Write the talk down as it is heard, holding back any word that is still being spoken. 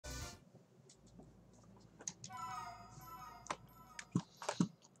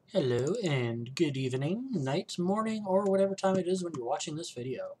Hello and good evening, night, morning, or whatever time it is when you're watching this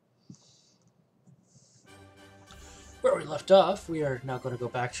video. Where we left off, we are now going to go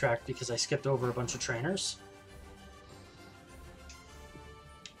backtrack because I skipped over a bunch of trainers.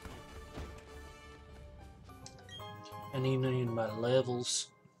 I need my levels.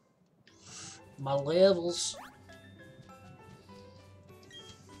 My levels.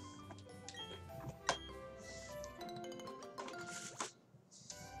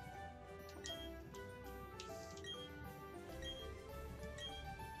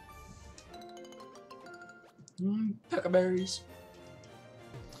 Peckerberries.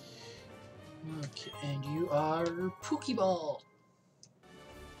 Okay, and you are Pokeball.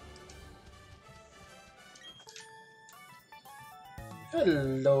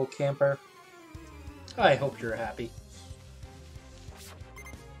 Hello, camper. I hope you're happy.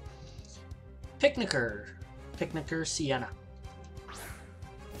 Picnicker. Picnicker Sienna.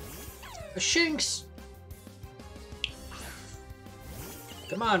 A Shinx!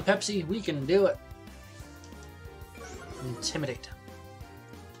 Come on, Pepsi, we can do it. Intimidate.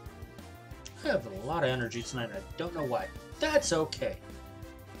 I have a lot of energy tonight. I don't know why. That's okay.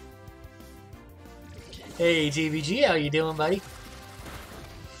 Hey, TVG, how you doing, buddy?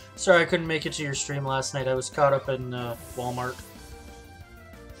 Sorry I couldn't make it to your stream last night. I was caught up in Walmart.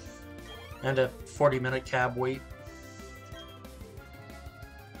 And a 40-minute cab wait.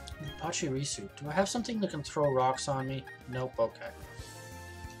 Pachirisu. Do I have something that can throw rocks on me? Nope, okay.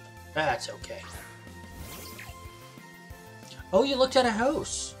 That's okay. Oh, you looked at a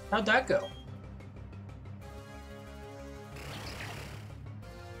house. How'd that go?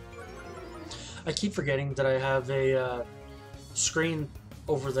 I keep forgetting that I have a screen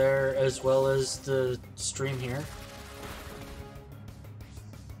over there as well as the stream here.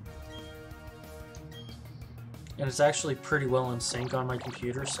 And it's actually pretty well in sync on my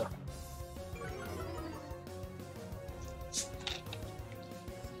computer, so...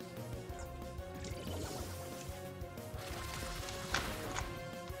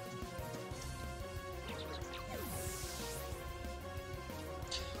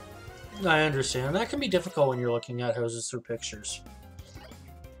 I understand. That can be difficult when you're looking at houses through pictures.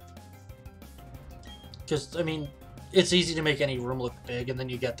 Because, I mean, it's easy to make any room look big, and then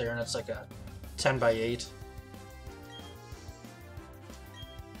you get there and it's like a 10 by 8.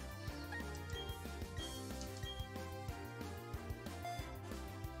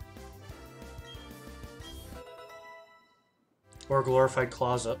 Or a glorified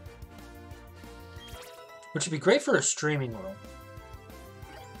closet. Which would be great for a streaming room.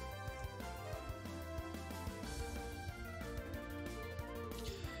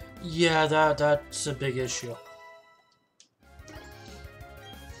 Yeah, that's a big issue.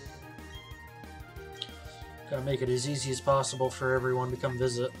 Gotta make it as easy as possible for everyone to come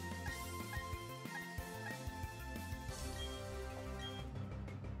visit.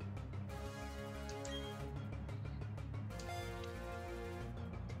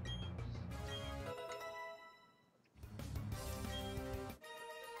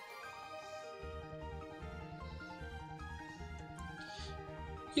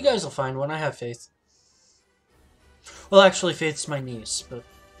 You guys will find one. I have faith. Well, actually, Faith's my niece, but...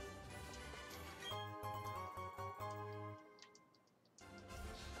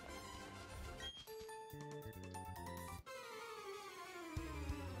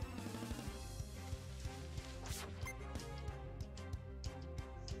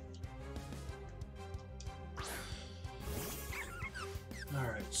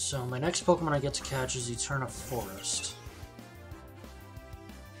 Alright, so my next Pokemon I get to catch is Eterna Forest.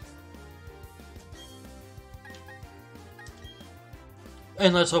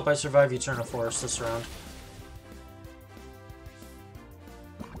 And let's hope I survive Eterna Forest this round.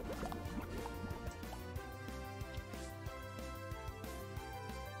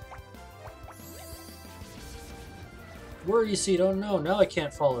 Worry seed, oh no, now I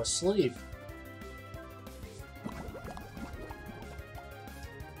can't fall asleep.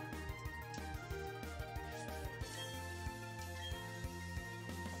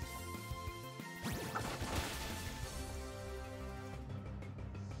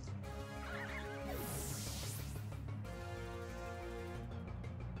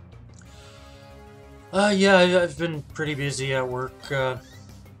 Yeah, I've been pretty busy at work.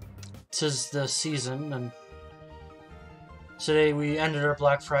 'Tis the season, and today we ended our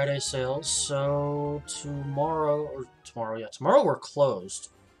Black Friday sales, so tomorrow we're closed.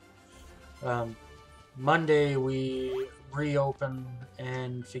 Monday we reopen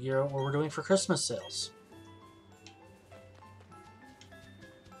and figure out what we're doing for Christmas sales.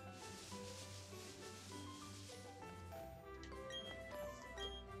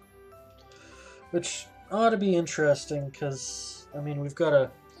 Which ought to be interesting, because, I mean, we've got a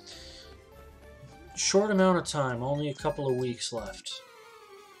short amount of time, only a couple of weeks left.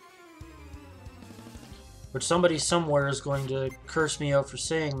 Which somebody somewhere is going to curse me out for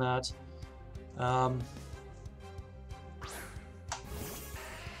saying that.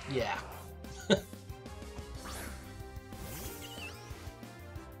 Yeah.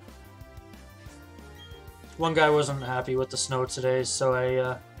 One guy wasn't happy with the snow today, so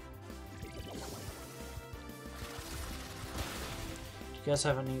I, Do you guys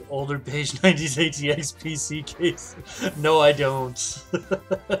have any older beige 90s ATX PC case? No, I don't.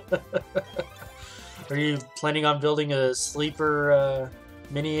 Are you planning on building a sleeper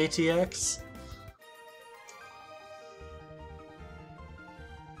mini ATX?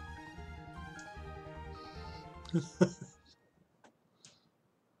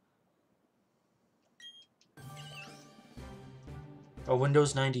 A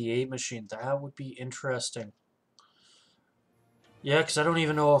Windows 98 machine, that would be interesting. Yeah, because I don't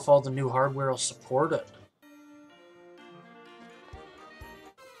even know if all the new hardware will support it.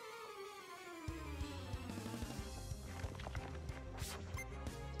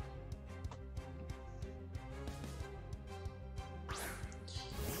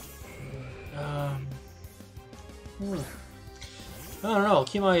 I don't know, I'll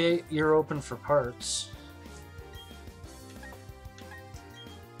keep my ear open for parts.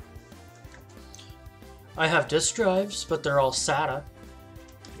 I have disk drives, but they're all SATA.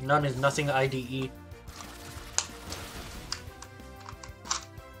 Nothing IDE.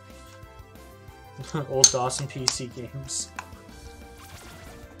 Old DOS and PC games.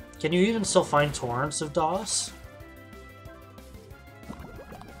 Can you even still find torrents of DOS?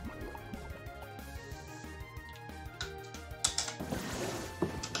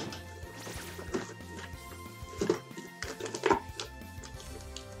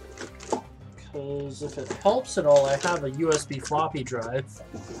 Because if it helps at all, I have a USB floppy drive.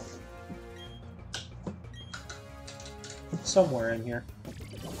 Somewhere in here.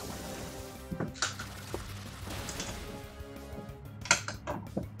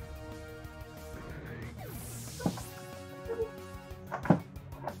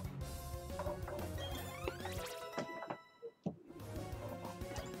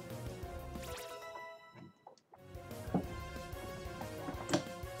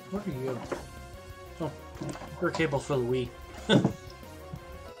 What are you? Oh, you're a cable for the Wii.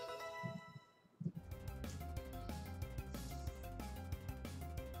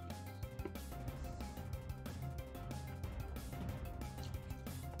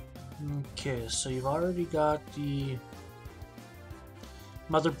 Okay, so you've already got the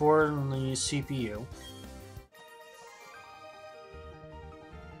motherboard and the CPU.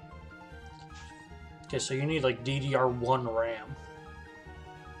 Okay, so you need like DDR1 RAM.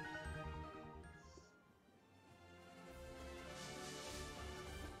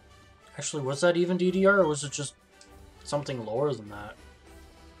 Actually, was that even DDR, or was it just something lower than that?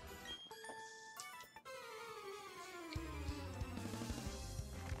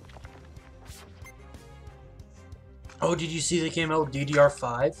 Oh, did you see they came out with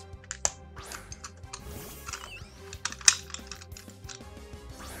DDR5?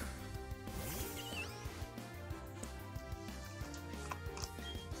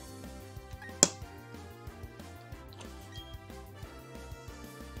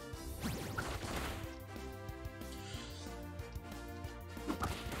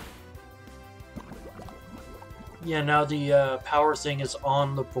 Yeah, now the power thing is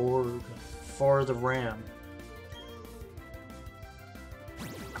on the board for the RAM.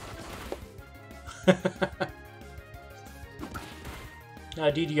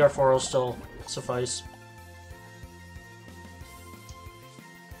 DDR4 will still suffice.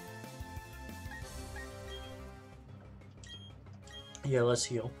 Yeah, let's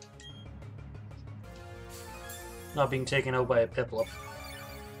heal. Not being taken out by a Piplup.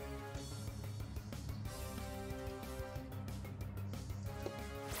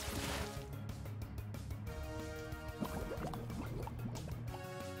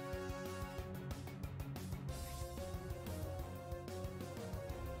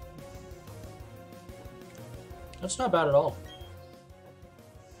 That's not bad at all.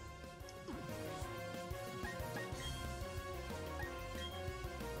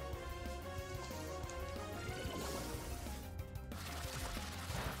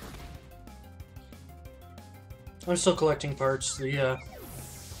 I'm still collecting parts. The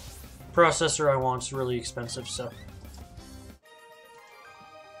processor I want is really expensive, so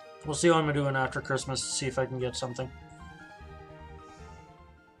we'll see what I'm doing after Christmas to see if I can get something.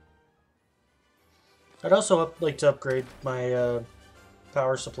 I'd also like to upgrade my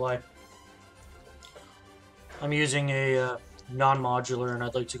power supply. I'm using a non-modular, and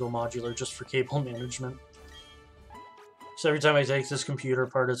I'd like to go modular just for cable management. So every time I take this computer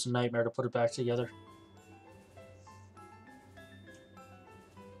apart, it's a nightmare to put it back together.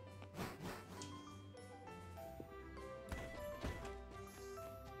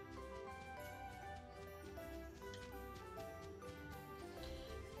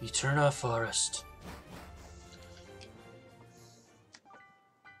 Eterna Forest.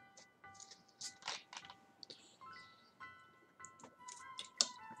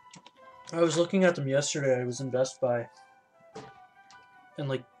 I was looking at them yesterday. I was in Best Buy, and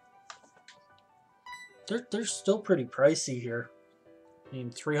like, they're still pretty pricey here. I mean,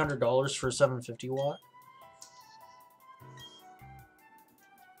 $300 for a 750 watt.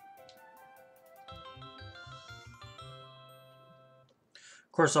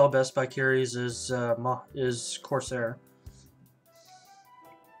 Of course, all Best Buy carries is Corsair.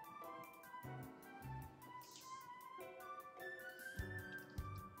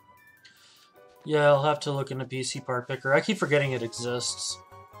 Yeah, I'll have to look into PC Part Picker. I keep forgetting it exists.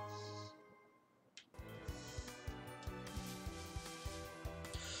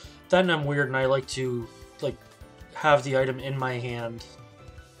 Then I'm weird and I like to, like, have the item in my hand.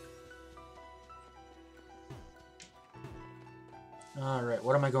 Alright,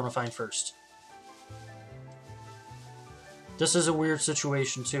 what am I going to find first? This is a weird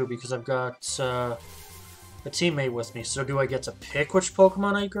situation too, because I've got a teammate with me. So do I get to pick which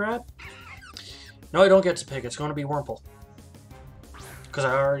Pokemon I grab? No, I don't get to pick. It's going to be Wurmple. Because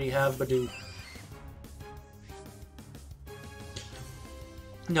I already have Badoo.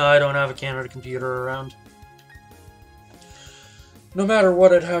 No, I don't have a Canada computer around. No matter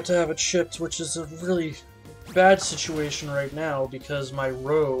what, I'd have to have it shipped, which is a really bad situation right now because my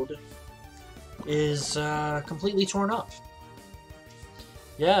road is completely torn up.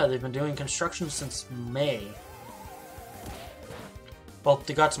 Yeah, they've been doing construction since May. Well,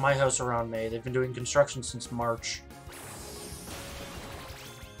 they got to my house around May. They've been doing construction since March.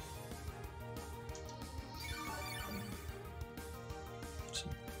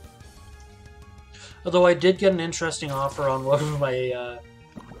 Although I did get an interesting offer on one of my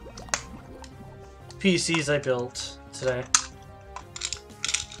PCs I built today.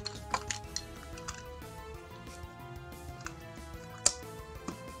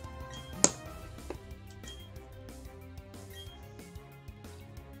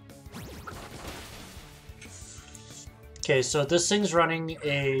 Okay, so this thing's running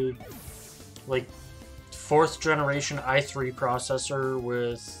a, like, 4th generation i3 processor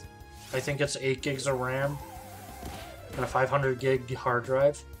with, I think it's 8 gigs of RAM and a 500 gig hard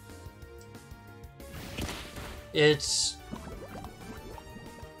drive. It's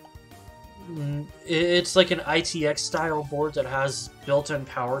like an ITX style board that has built-in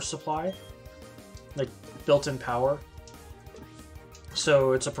power supply, like built-in power.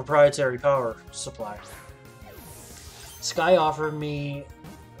 So it's a proprietary power supply. Sky offered me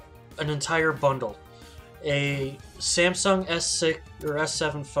an entire bundle. A Samsung S6 or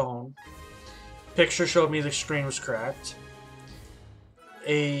S7 phone. Picture showed me the screen was cracked.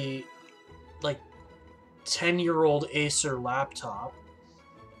 A, like, 10-year-old Acer laptop.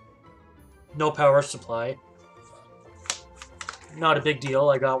 No power supply. Not a big deal.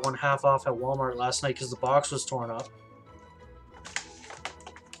 I got one half off at Walmart last night because the box was torn up.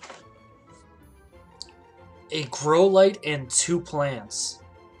 A grow light and 2 plants.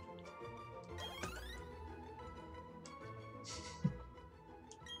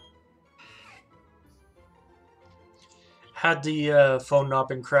 Had the phone not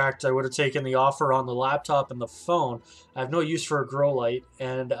been cracked, I would have taken the offer on the laptop and the phone. I have no use for a grow light,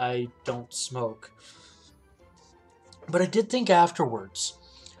 and I don't smoke. But I did think afterwards,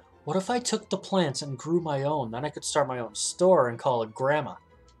 what if I took the plants and grew my own? Then I could start my own store and call it Grandma.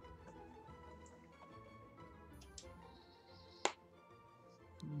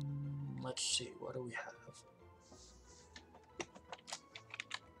 Let's see, what do we have?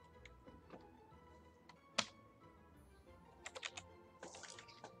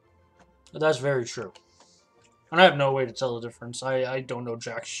 That's very true. And I have no way to tell the difference. I don't know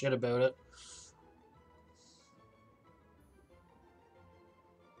jack shit about it.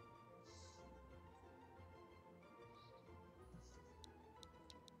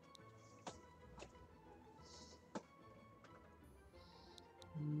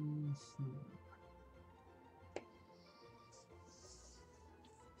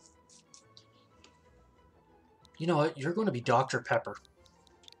 You know what? You're going to be Dr. Pepper.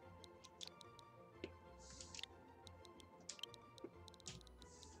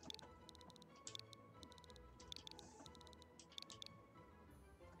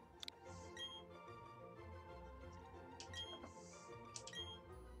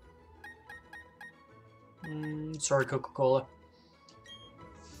 Sorry, Coca-Cola.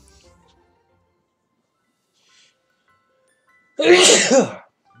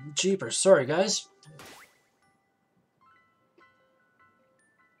 Jeepers, sorry guys.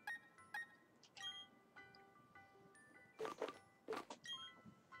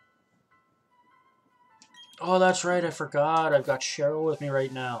 Oh, that's right, I forgot. I've got Cheryl with me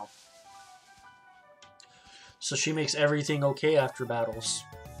right now. So she makes everything okay after battles.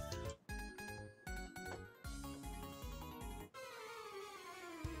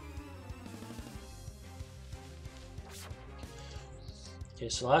 Okay,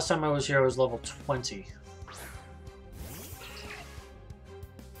 so last time I was here I was level 20.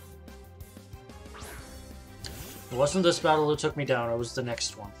 It wasn't this battle that took me down, it was the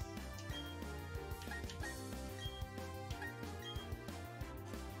next one.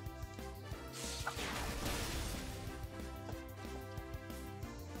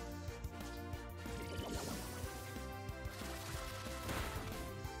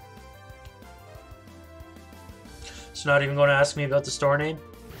 It's not even going to ask me about the store name?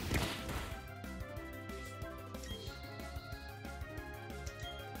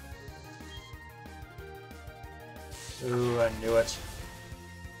 Ooh, I knew it.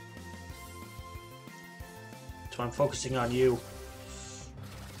 So I'm focusing on you.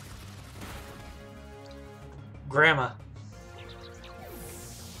 Grandma.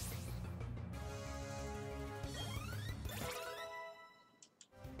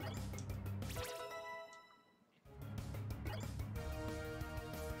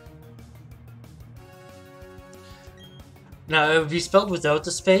 Now, it would be spelled without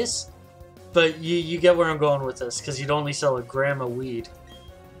the space, but you get where I'm going with this, because you'd only sell a gram of weed.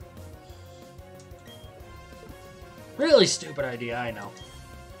 Really stupid idea, I know.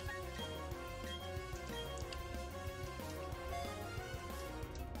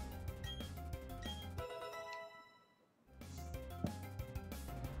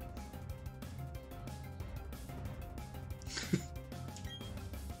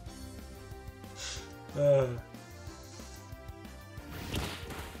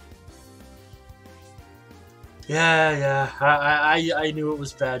 Yeah, I knew it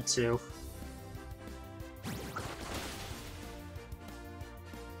was bad too.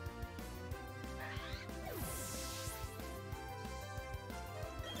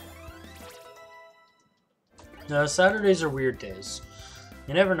 No, Saturdays are weird days.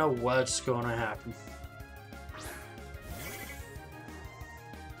 You never know what's going to happen.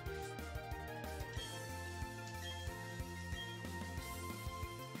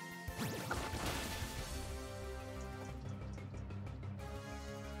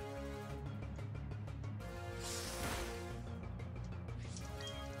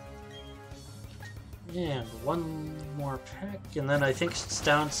 And one more pack, and then I think it's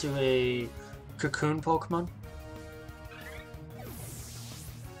down to a cocoon Pokemon.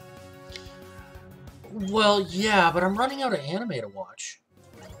 Well, yeah, but I'm running out of anime to watch.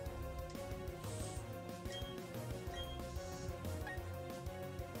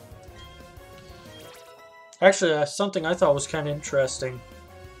 Actually, something I thought was kind of interesting.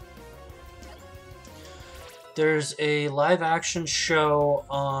 There's a live-action show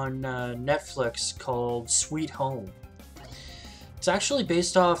on Netflix called Sweet Home. It's actually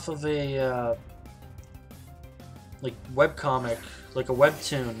based off of a like webcomic, like a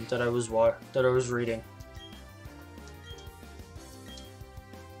webtoon that I was reading.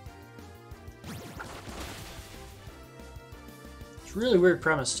 It's a really weird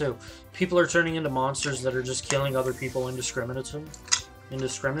premise too. People are turning into monsters that are just killing other people indiscriminately.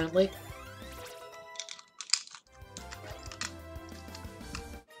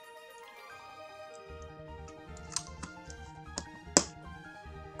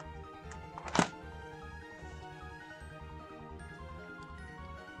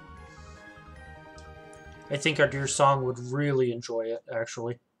 I think our dear song would really enjoy it,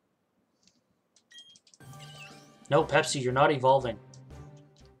 actually. No, Pepsi, you're not evolving.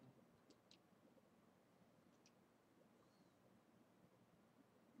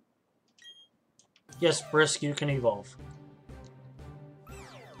 Yes, Brisk, you can evolve.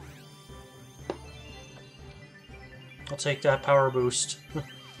 I'll take that power boost.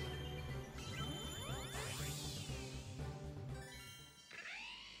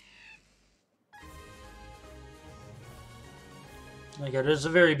 Like, it is a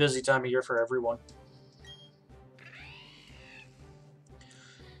very busy time of year for everyone.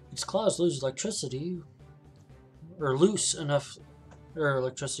 Its claws lose electricity, or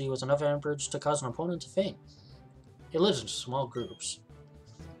electricity with enough amperage to cause an opponent to faint. It lives in small groups.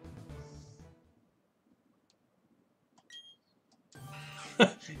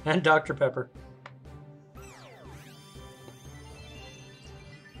 And Dr. Pepper.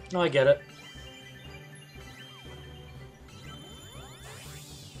 No, I get it.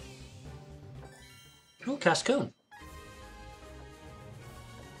 Ooh, Cascoon.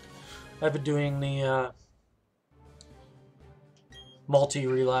 I've been doing the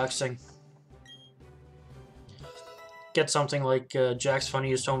multi-relaxing. Get something like Jack's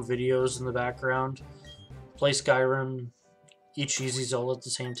Funniest Home Videos in the background. Play Skyrim, eat Cheesy Zola at the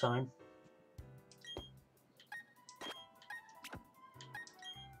same time.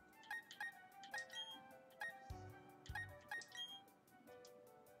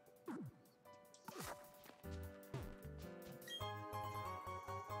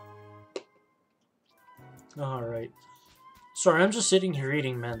 Alright. Sorry, I'm just sitting here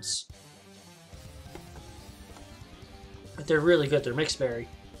eating mints. But they're really good. They're mixed berry.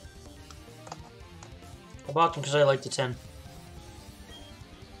 I bought them because I like the tin.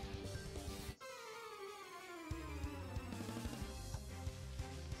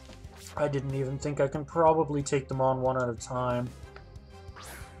 I didn't even think I can probably take them on one at a time.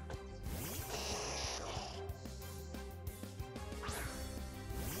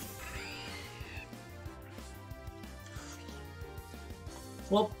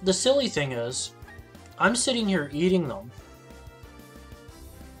 Well, the silly thing is, I'm sitting here eating them.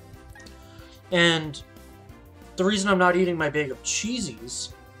 And the reason I'm not eating my bag of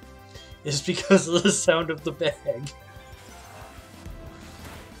cheesies is because of the sound of the bag.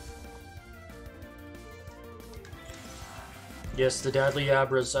 Yes, the Deadly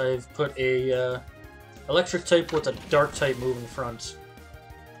Abras, I've put a electric type with a dark type move in front.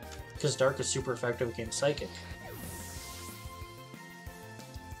 Because dark is super effective against psychic.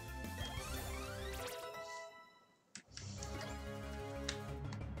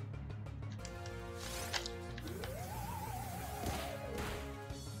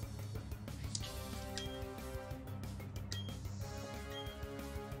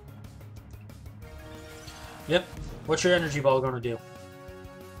 Yep. What's your energy ball going to do?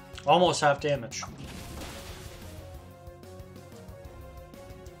 Almost half damage.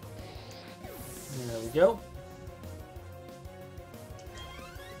 There we go.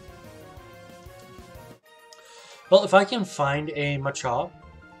 Well, if I can find a Machop,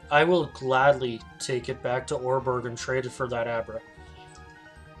 I will gladly take it back to Orberg and trade it for that Abra.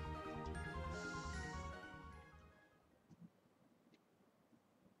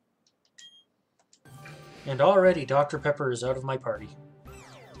 And already Dr. Pepper is out of my party.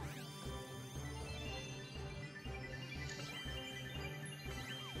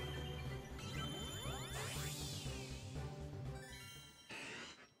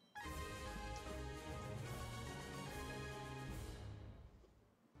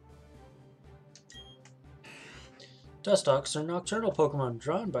 Dustox are nocturnal Pokemon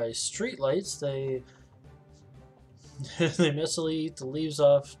drawn by streetlights. They they messily eat the leaves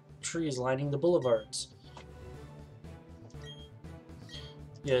off trees lining the boulevards.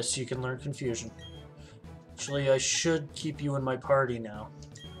 Yes, you can learn confusion. Actually, I should keep you in my party now.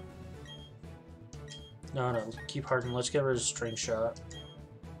 No, keep Harden. Let's get rid of String Shot.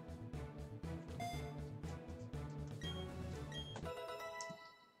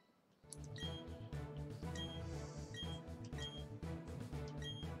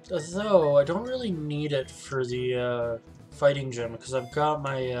 Though, I don't really need it for the fighting gym, because I've got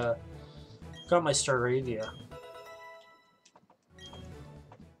my Staravia.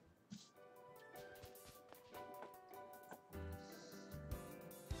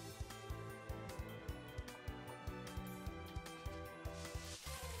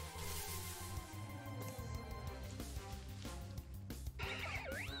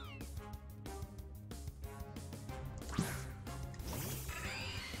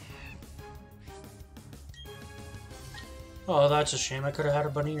 Oh, that's a shame. I could have had a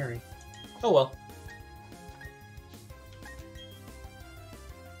Baneri. Oh well.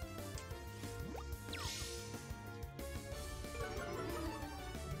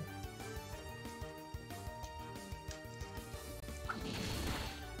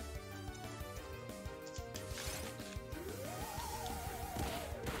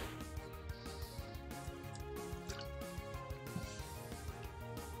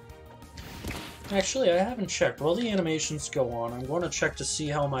 Actually, I haven't checked. While the animations go on, I'm going to check to see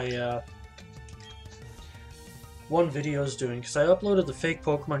how my one video is doing, because I uploaded the fake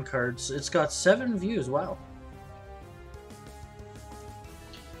Pokemon cards. It's got 7 views. Wow.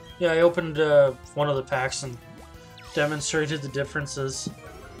 Yeah, I opened one of the packs and demonstrated the differences.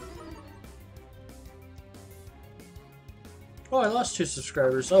 Oh, I lost 2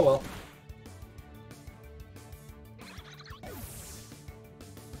 subscribers. Oh well.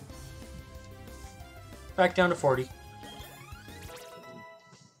 Back down to 40.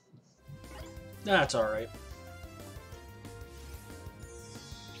 That's alright.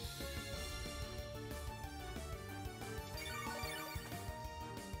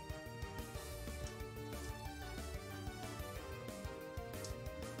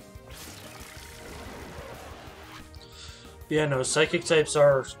 Yeah, no, psychic types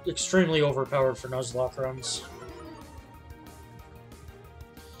are extremely overpowered for Nuzlocke runs.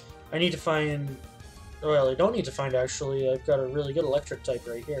 I need to find... Well, I don't need to find, actually. I've got a really good electric type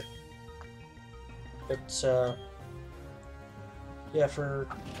right here. It's, yeah, for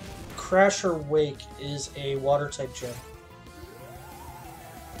Crash or Wake is a water type gem.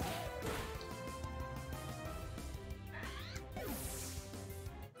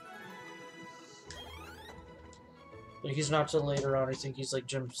 But he's not till later on. I think he's like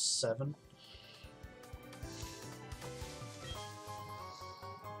gem 7.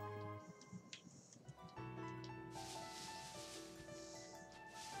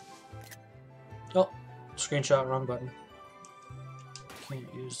 Oh, screenshot, wrong button. Can't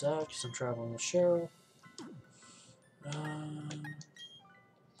use that because I'm traveling with Cheryl.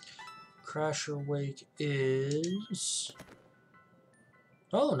 Crash or Wake is...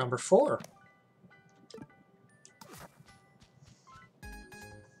 Oh, number 4.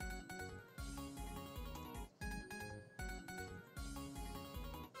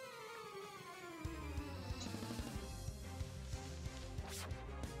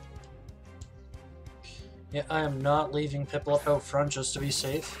 Yeah, I am not leaving Piplup out front just to be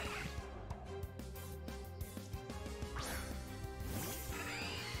safe.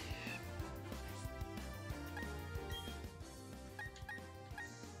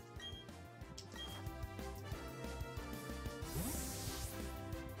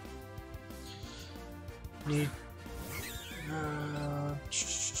 Need...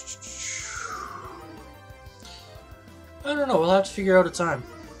 I don't know, we'll have to figure out a time.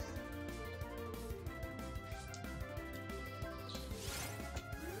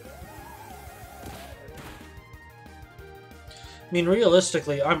 I mean,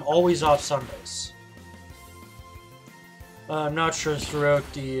 realistically, I'm always off Sundays. I'm not sure throughout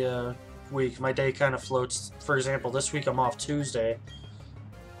the week. My day kind of floats. For example, this week I'm off Tuesday.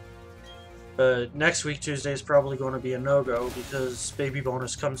 But next week, Tuesday, is probably going to be a no-go because Baby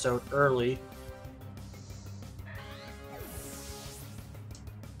Bonus comes out early.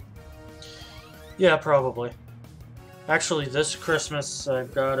 Yeah, probably. Actually, this Christmas,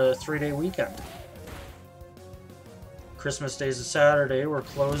 I've got a 3-day weekend. Christmas Day is a Saturday. We're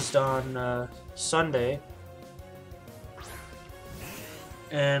closed on Sunday.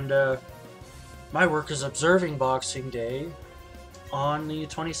 And my work is observing Boxing Day on the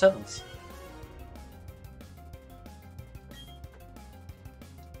 27th.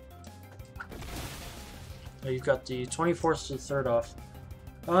 You've got the 24th to the 3rd off.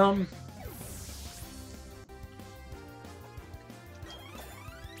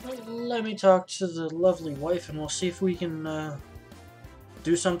 Let me talk to the lovely wife and we'll see if we can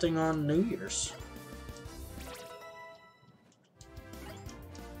do something on New Year's.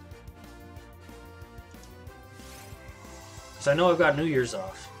 Because I know I've got New Year's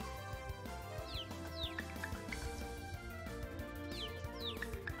off.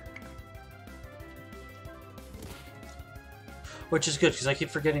 Which is good because I keep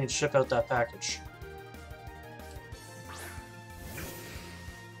forgetting to ship out that package.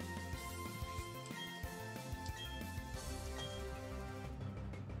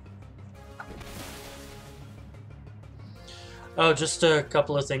 Oh, just a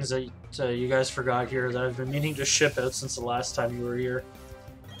couple of things that you guys forgot here that I've been meaning to ship out since the last time you were here.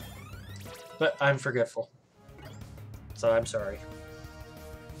 But I'm forgetful. So I'm sorry.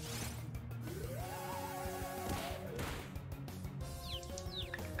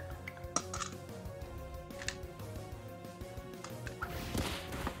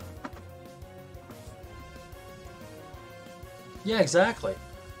 Yeah, exactly.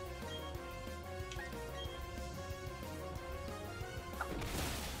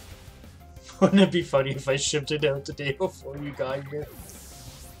 Wouldn't it be funny if I shipped it out the day before you got here?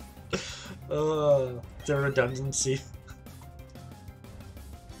 The redundancy.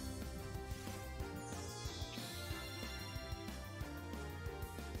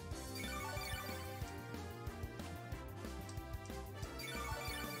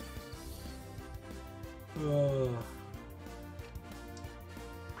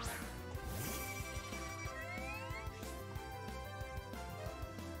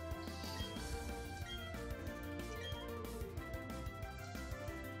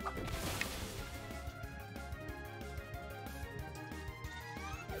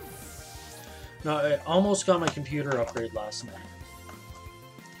 No, I almost got my computer upgrade last night.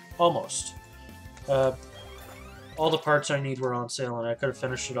 Almost. Uh, all the parts I need were on sale, and I could have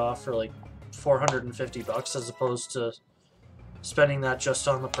finished it off for like $450 as opposed to spending that just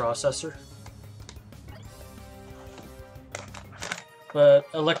on the processor. But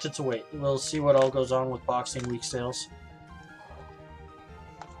elected to wait. We'll see what all goes on with Boxing Week sales.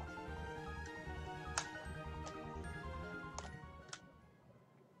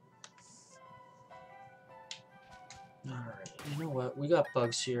 Alright, you know what? We got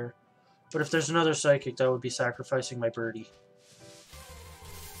bugs here. But if there's another psychic, that would be sacrificing my birdie.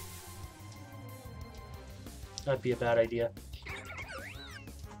 That'd be a bad idea.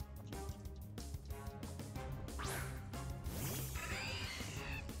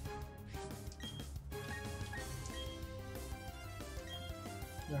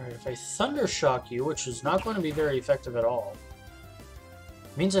 Alright, if I Thunder Shock you, which is not going to be very effective at all,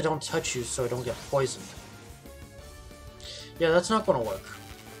 it means I don't touch you so I don't get poisoned. Yeah, that's not going to work.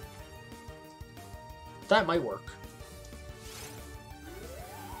 That might work.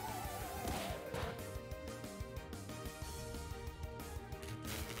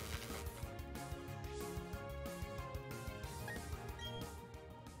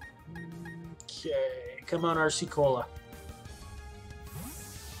 Okay, come on, RC Cola.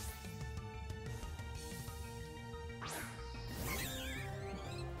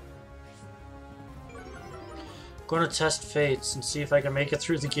 Going to test fates and see if I can make it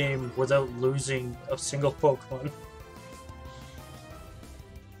through the game without losing a single Pokemon.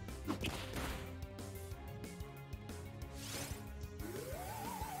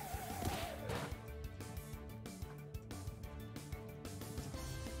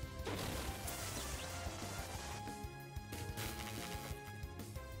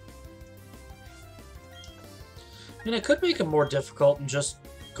 I mean, I could make it more difficult and just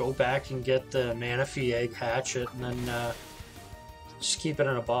go back and get the Manaphy Egg Hatchet and then just keep it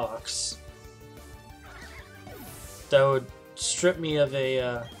in a box. That would strip me of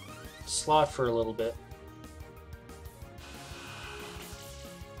a slot for a little bit.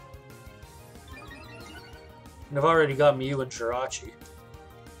 And I've already got Mew and Jirachi.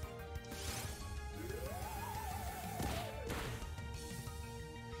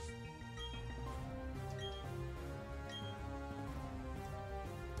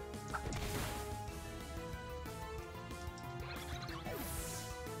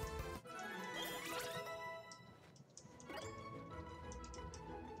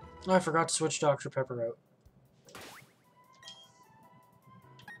 Oh, I forgot to switch Dr. Pepper out.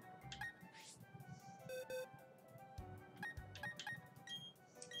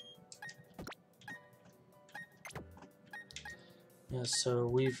 Yeah, so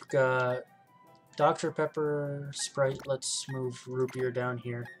we've got Dr. Pepper, Sprite. Let's move Root Beer down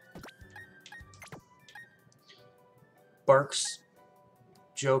here. Barks,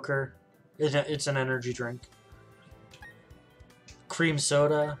 Joker. It's an energy drink. Cream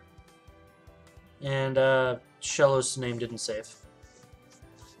Soda. And Shellow's name didn't save.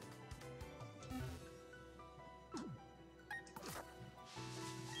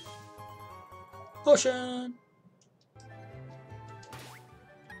 Potion!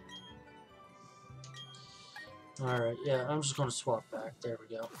 Alright, yeah, I'm just going to swap back. There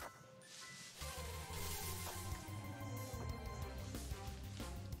we go.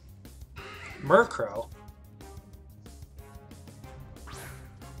 Murkrow?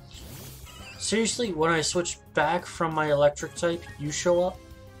 Seriously, when I switch back from my electric type, you show up?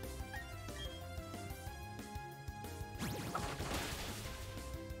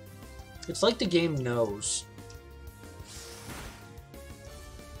 It's like the game knows.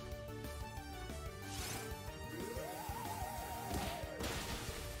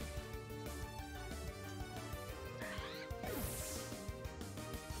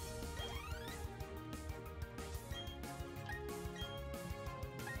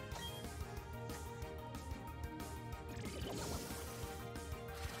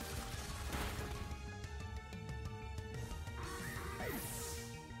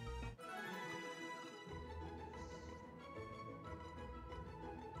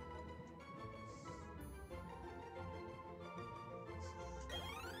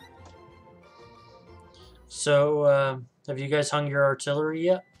 So, have you guys hung your artillery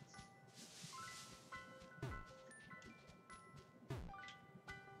yet?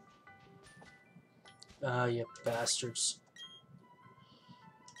 You bastards.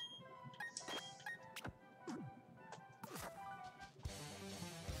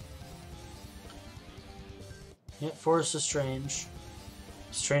 Yep, Forest is strange.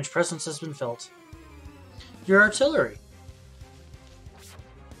 Strange presence has been felt. Your artillery.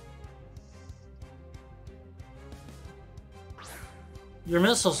 Your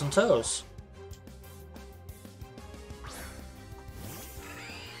missiles and toes.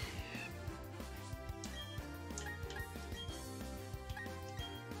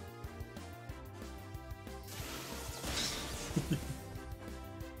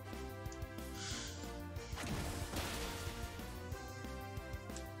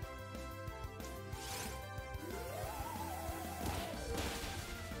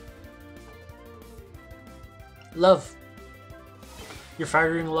 Love. You're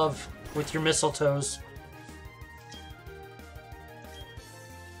firing love with your mistletoes.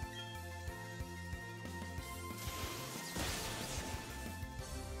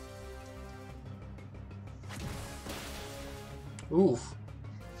 Oof.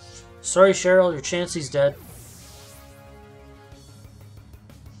 Sorry, Cheryl, your Chansey's dead.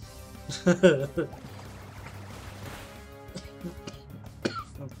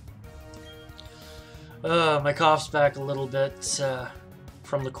 My cough's back a little bit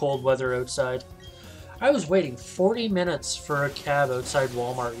from the cold weather outside. I was waiting 40 minutes for a cab outside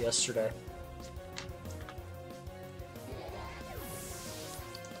Walmart yesterday.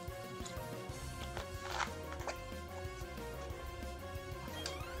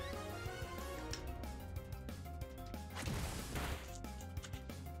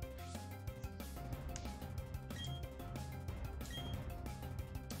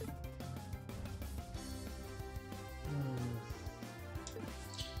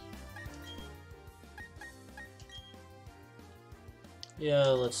 Yeah,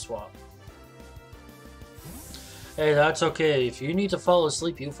 let's swap. Hey, that's okay. If you need to fall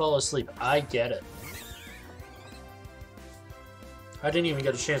asleep, you fall asleep. I get it. I didn't even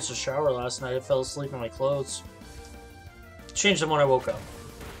get a chance to shower last night. I fell asleep in my clothes. Changed them when I woke up.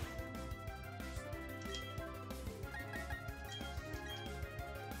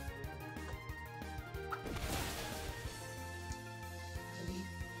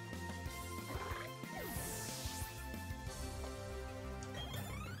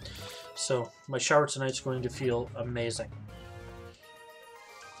 So, my shower tonight's going to feel amazing.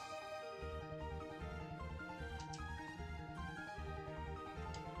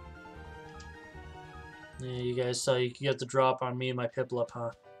 Yeah, you guys saw you could get the drop on me and my Piplup,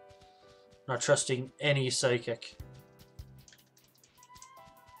 huh? Not trusting any psychic.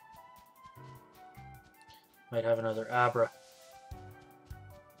 Might have another Abra.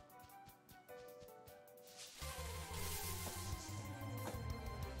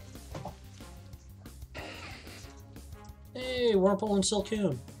 Hey, Wurmple and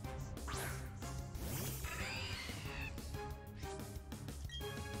Silcoon.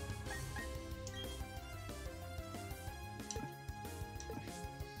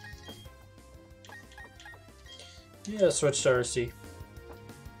 Yeah, switch to RC.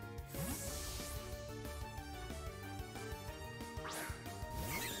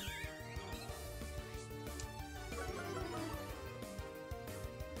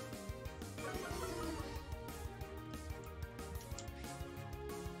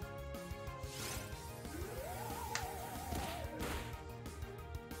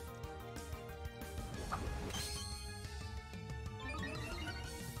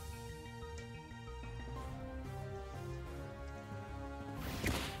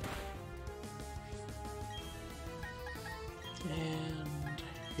 And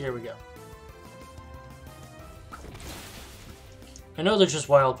here we go. I know they're just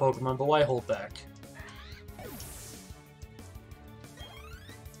wild Pokemon, but why hold back?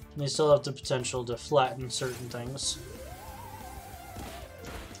 They still have the potential to flatten certain things.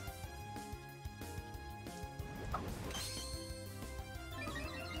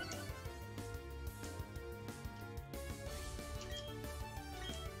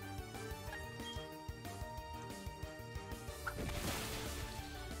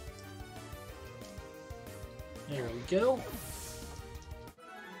 There we go.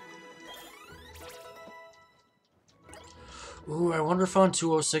 Ooh, I wonder if on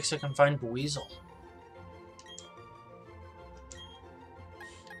 206 I can find Buizel.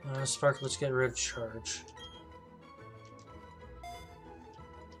 Spark, let's get rid of Charge.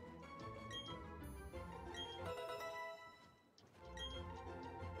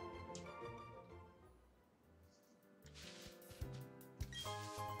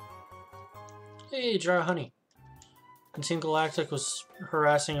 Hey, jar of honey. And Team Galactic was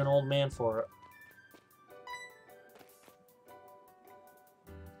harassing an old man for it.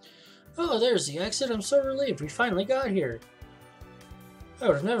 Oh, there's the exit. I'm so relieved we finally got here. I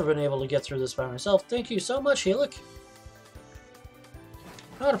would have never been able to get through this by myself. Thank you so much, Helix.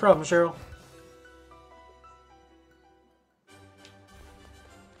 Not a problem, Cheryl.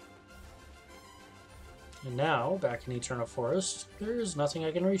 And now, back in Eternal Forest, there's nothing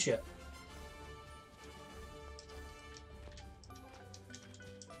I can reach yet.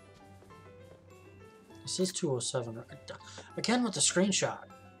 This is 207. Again with the screenshot.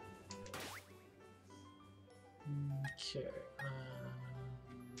 Okay.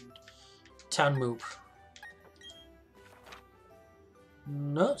 Town move.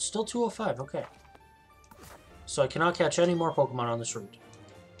 No, still 205. Okay. So I cannot catch any more Pokemon on this route.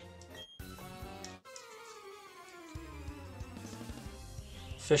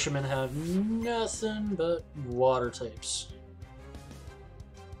 Fishermen have nothing but water types.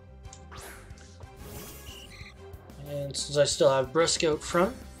 And since I still have Brisk out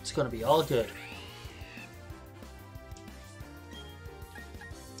front, it's going to be all good.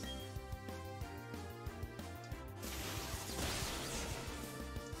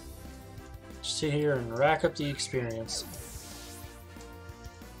 Just sit here and rack up the experience.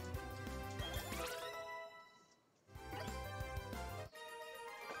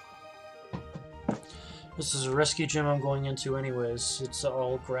 This is a rescue gym I'm going into anyways. It's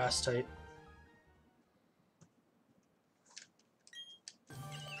all grass type.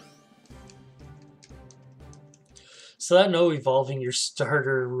 So that no evolving your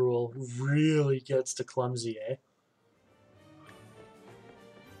starter rule really gets to clumsy, eh?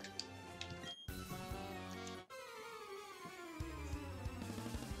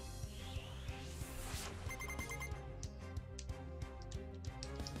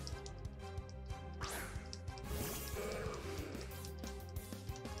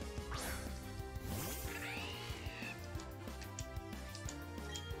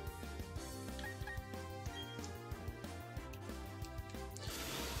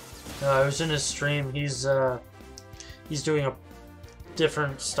 I was in his stream. He's doing a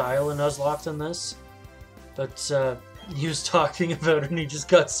different style in Nuzlocke than this, but he was talking about it and he just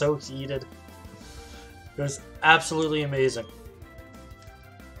got so heated. It was absolutely amazing.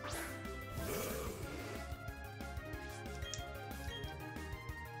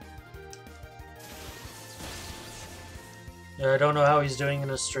 Yeah, I don't know how he's doing in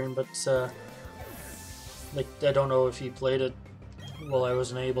his stream, but like I don't know if he played it. Well, I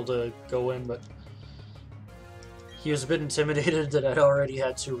wasn't able to go in, but he was a bit intimidated that I'd already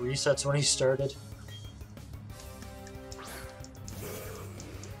had 2 resets when he started.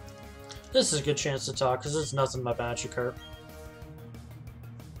 This is a good chance to talk, because it's nothing but Magikarp.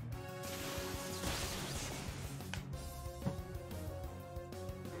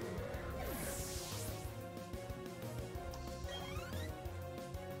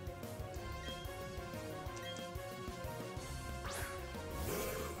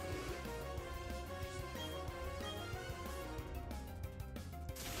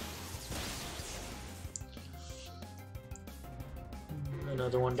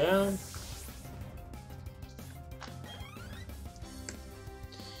 Another one down.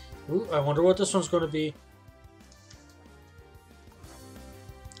 Ooh, I wonder what this one's going to be.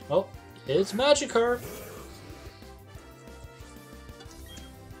 Oh, it's Magikarp.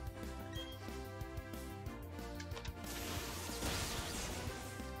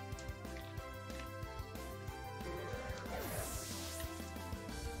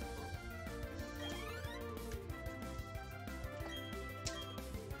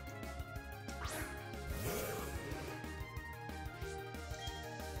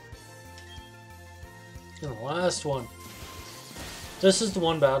 And the last one. This is the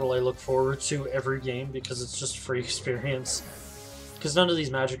one battle I look forward to every game because it's just free experience. Because none of these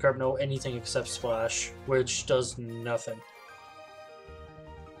Magikarp know anything except Splash, which does nothing.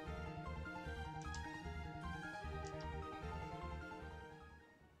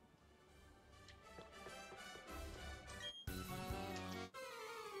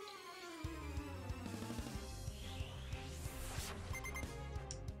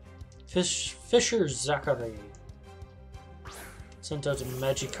 Fisher Zachary. Sent out a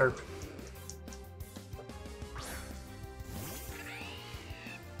Magikarp.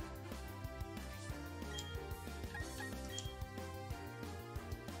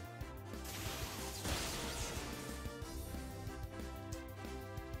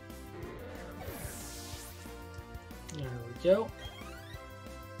 There we go.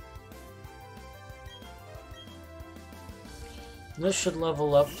 This should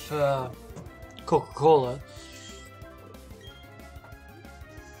level up Coca-Cola.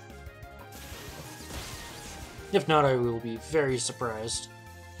 If not, I will be very surprised.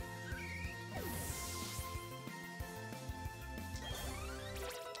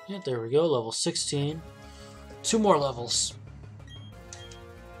 Yeah, there we go, level 16. 2 more levels.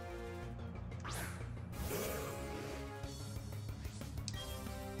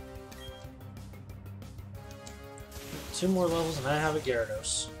 Two more levels and I have a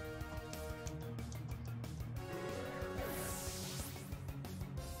Gyarados.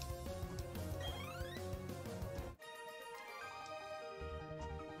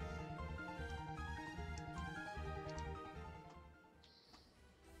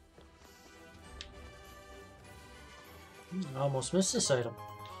 I almost missed this item.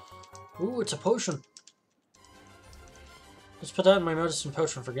 Ooh, it's a potion. Let's put that in my medicine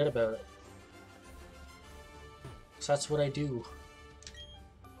pouch and forget about it. 'Cause that's what I do.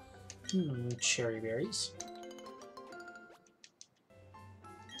 Cherry berries.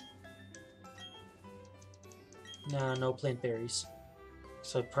 Nah, no plant berries.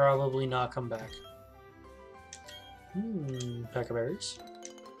 So probably not come back. Pecker berries.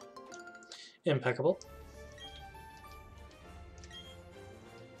 Impeccable.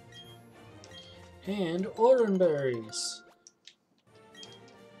 And orange berries.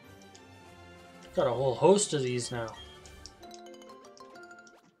 Got a whole host of these now.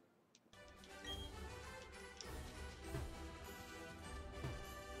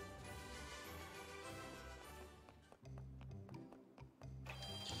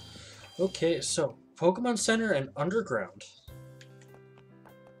 Okay, so Pokemon Center and Underground.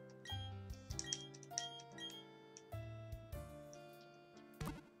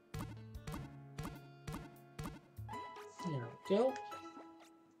 There we go.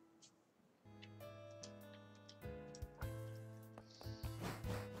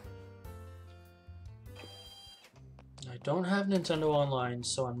 I don't have Nintendo Online,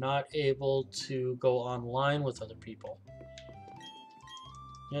 so I'm not able to go online with other people.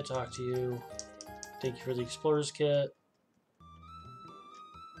 Yeah, talk to you. Thank you for the Explorer's Kit.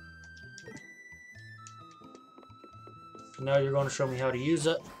 And now you're going to show me how to use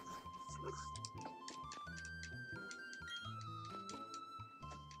it.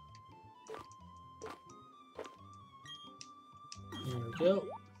 There we go.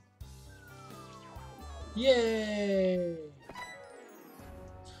 Yay!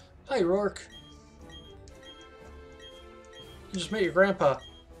 Hi, Rourke. You just met your grandpa.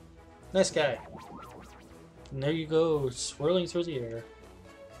 Nice guy. And there you go, swirling through the air.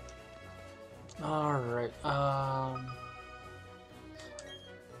 Alright,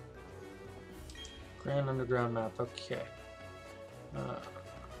 Grand Underground map, okay.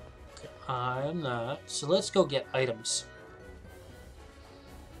 Okay, I am that. So let's go get items.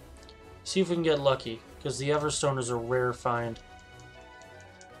 See if we can get lucky, because the Everstone is a rare find.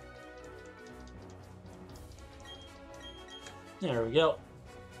 There we go.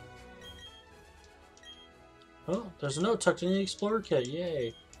 Oh, there's a note tucked in the Explorer Kit,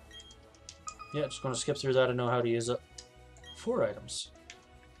 yay. Yeah, just going to skip through that and know how to use it. 4 items.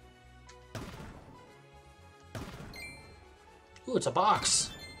 Ooh, it's a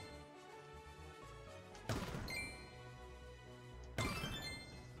box!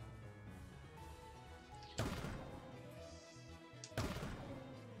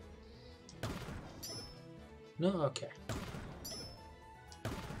 No? Okay.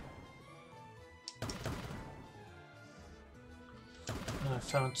 I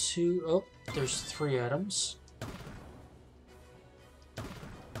found 2. Oh, there's 3 items.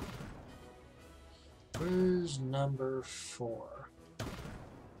 Where's number 4?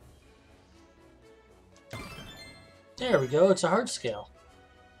 There we go, it's a heart scale.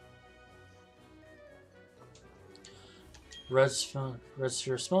 Red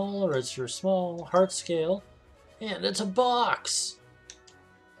sphere small, heart scale, and it's a box!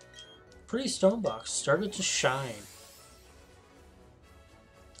 Pretty stone box, started to shine.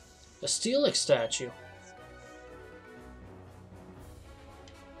 A Steelix statue.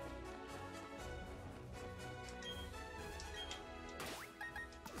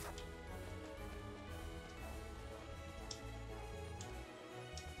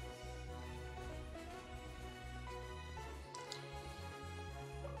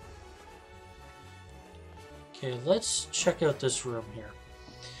 Okay, let's check out this room here.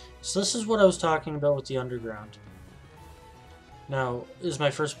 So this is what I was talking about with the underground. Now, is my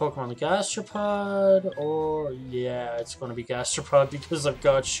first Pokemon the Gastropod, or... yeah, it's going to be Gastropod because I've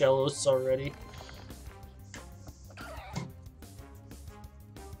got Shellos already.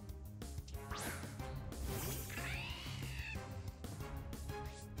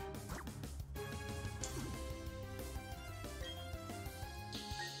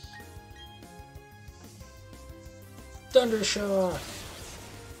 Thundershock!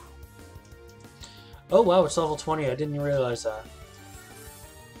 Oh wow, it's level 20, I didn't even realize that.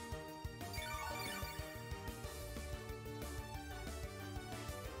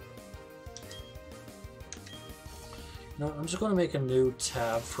 No, I'm just going to make a new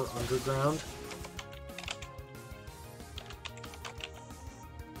tab for Underground.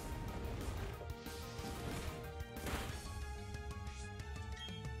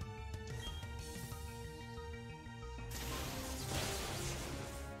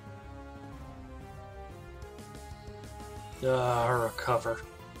 Recover.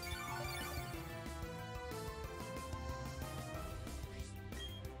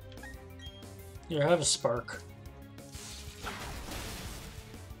 Here, have a spark.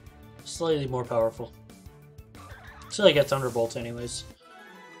 Slightly more powerful. Till I get Thunderbolt anyways.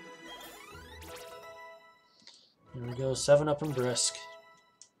 Here we go, 7 Up and brisk.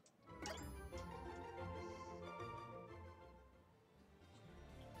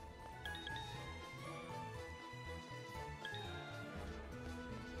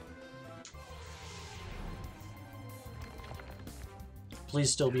 Please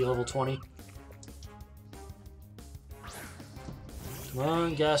still be level 20. Come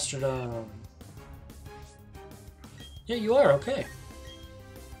on, Gastrodon. Yeah, you are, okay.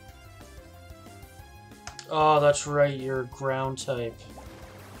 Oh, that's right, you're ground type.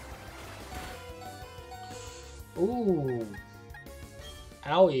 Ooh.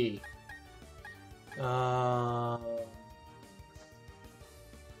 Owie.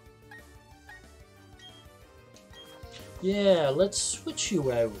 Yeah, let's switch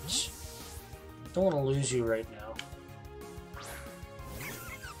you out. Don't want to lose you right now.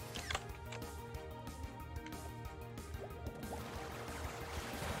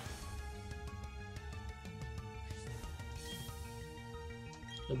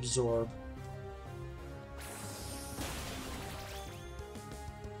 Absorb.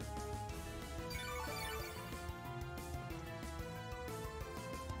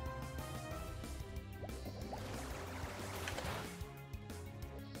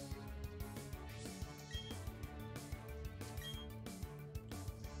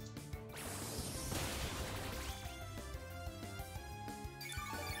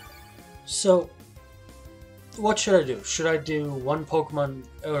 So, what should I do? Should I do one Pokemon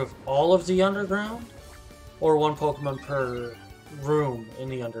out of all of the underground? Or one Pokemon per room in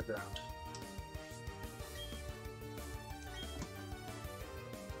the underground?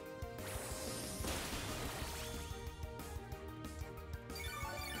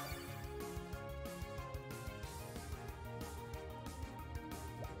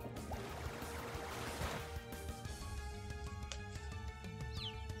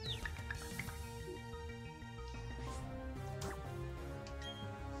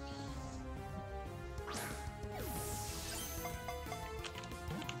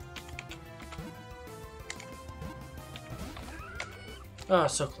 Ah,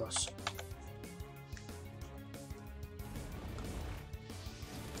 so close.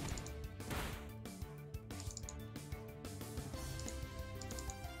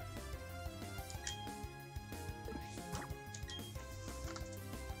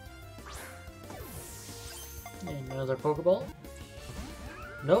 Another Pokeball?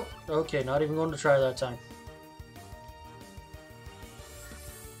 Nope. Okay, not even going to try that time.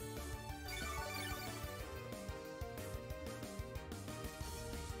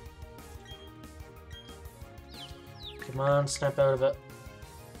 Come on, snap out of it.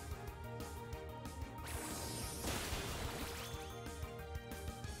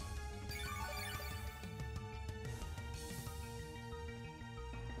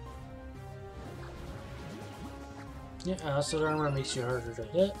 Yeah, acid armor makes you harder to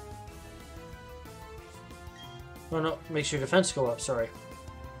hit. Oh no, makes your defense go up, sorry.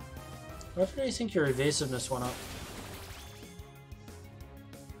 Why did I think your evasiveness went up?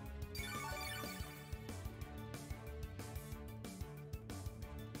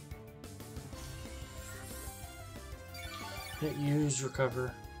 Hit, use,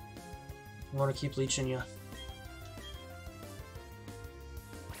 recover. I want to keep leeching you.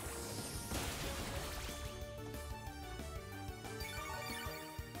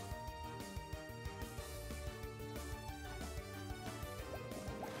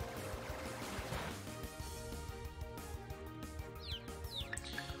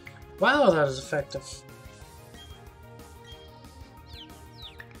 Wow, that is effective.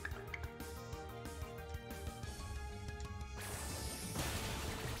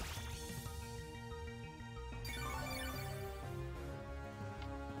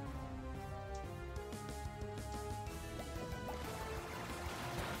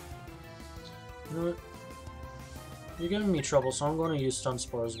 You know what? You're giving me trouble, so I'm going to use Stun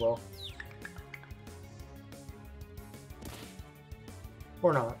Spore as well.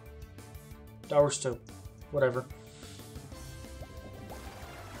 Or not. That works too. Whatever.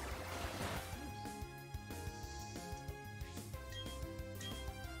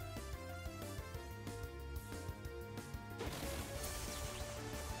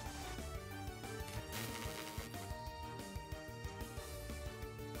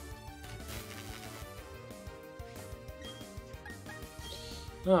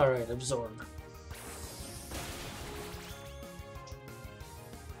 Alright, absorb.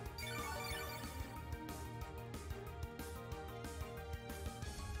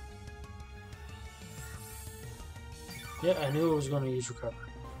 Yeah, I knew I was going to use recover.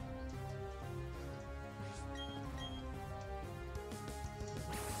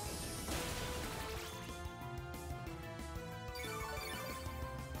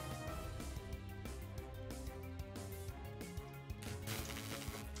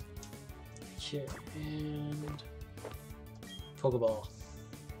 Okay, and Pokeball.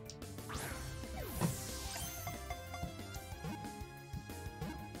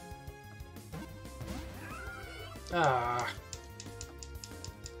 Ah.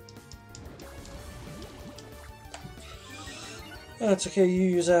 That's okay, you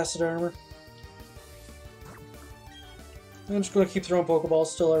use acid armor. I'm just gonna keep throwing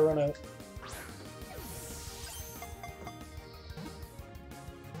Pokeballs till I run out.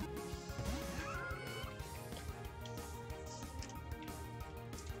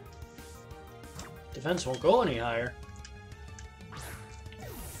 Defense won't go any higher.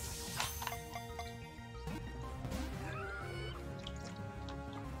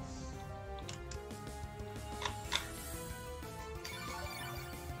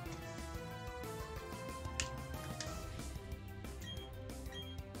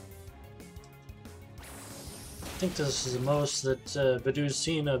 I think this is the most that Badoo's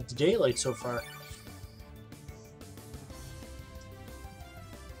seen of the daylight so far.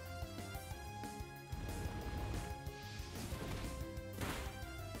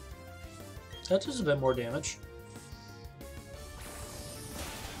 That does a bit more damage.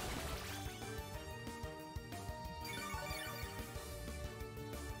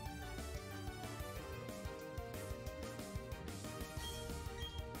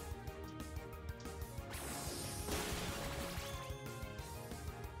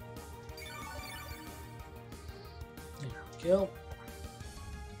 Kill.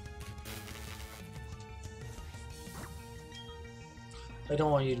 I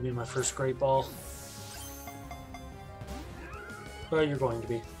don't want you to be my first Great Ball. But you're going to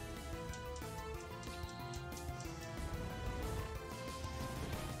be.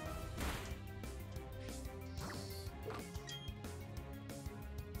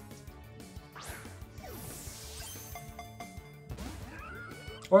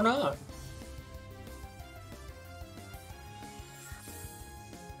 Or not.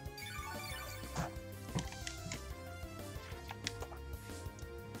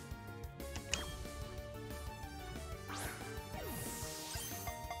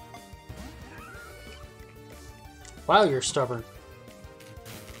 Wow, you're stubborn.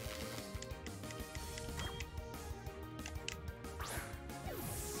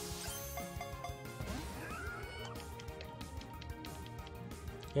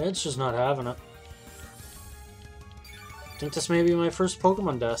 Yeah, it's just not having it. I think this may be my first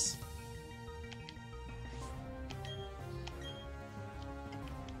Pokemon death.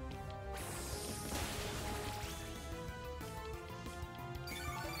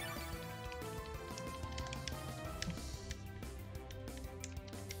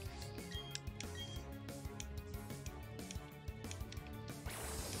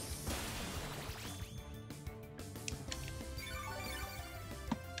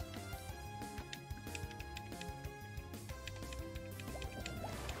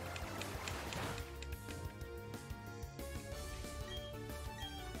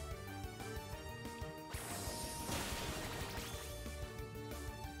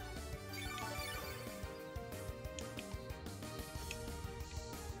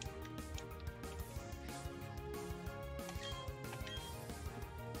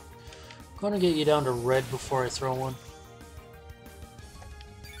 I'm gonna get you down to red before I throw one.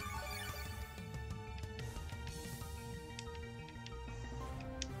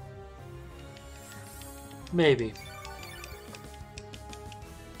 Maybe.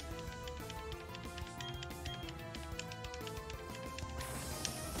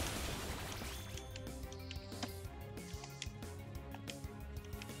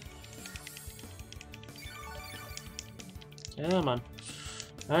 Come on.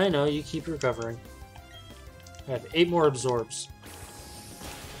 I know, you keep recovering. I have 8 more absorbs.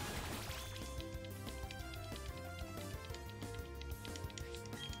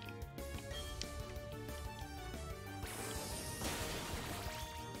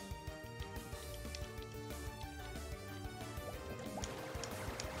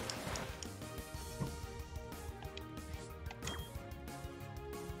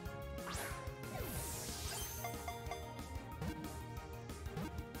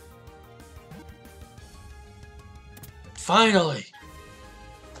 Finally!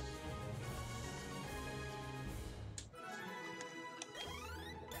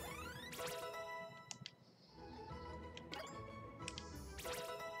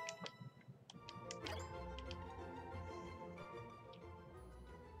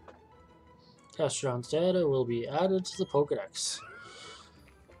 Castron's data will be added to the Pokédex.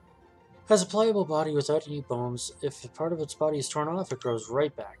 Has a pliable body without any bones. If a part of its body is torn off, it grows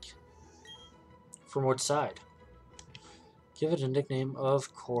right back. From what side? Give it a nickname,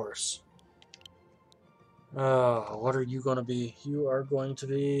 of course. What are you going to be? You are going to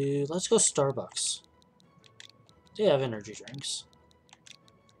be... Let's go Starbucks. They have energy drinks.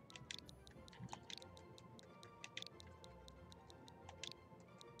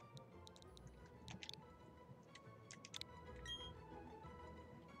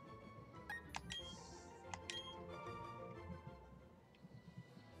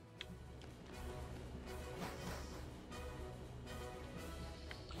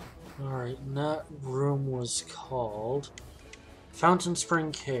 Alright, and that room was called Fountain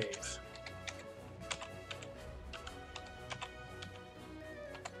Spring Cave.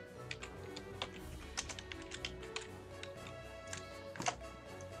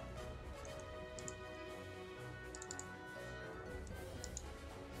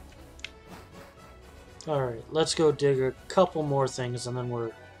 Alright, let's go dig a couple more things and then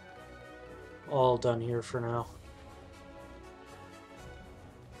we're all done here for now.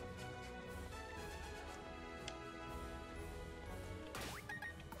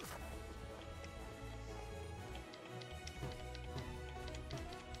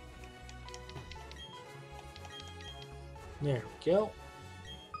 There we go.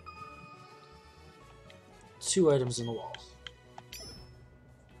 2 items in the wall.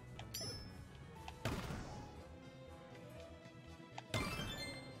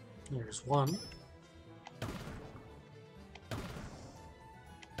 There's 1.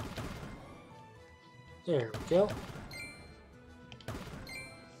 There we go.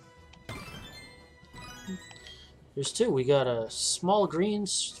 There's 2. We got a small green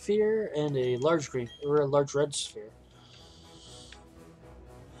sphere and a large green or a large red sphere.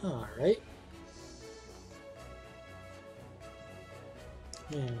 Alright.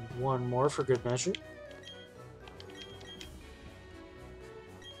 And 1 more for good measure.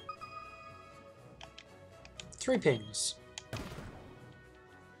 Three pings.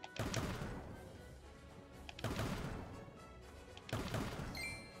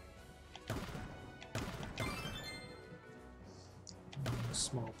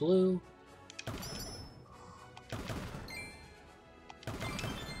 Small blue.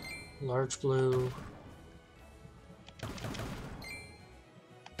 Large blue.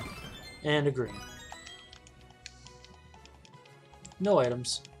 And a green. No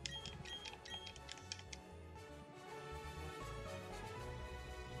items.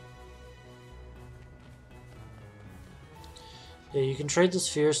 Yeah, you can trade the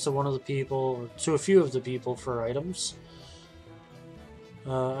spheres to one of the people, or to a few of the people for items.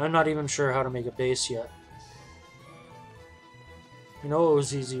 I'm not even sure how to make a base yet. I know it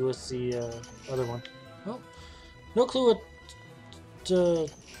was easy with the other one. Oh, no clue what...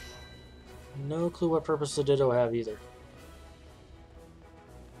 no clue what purpose the Ditto have either.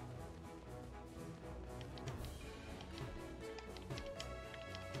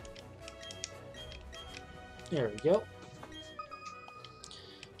 There we go.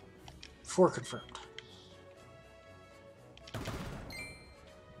 4 confirmed.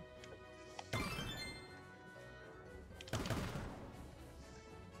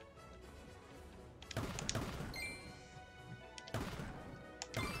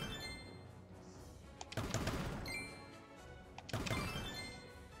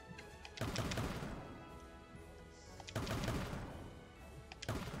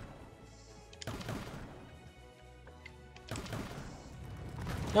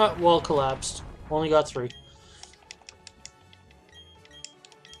 Ah, wall collapsed. Only got 3.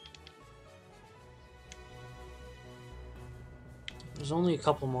 There's only a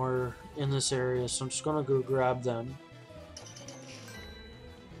couple more in this area, so I'm just gonna go grab them.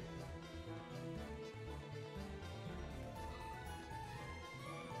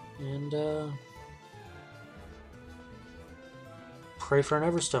 And, pray for an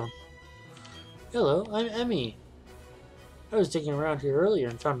Everstone. Hello, I'm Emmy. I was digging around here earlier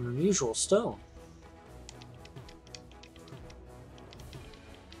and found an unusual stone.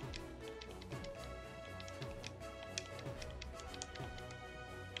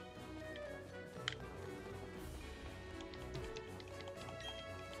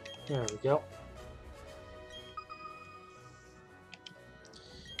 There we go.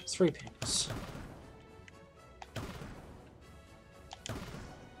 3 pings.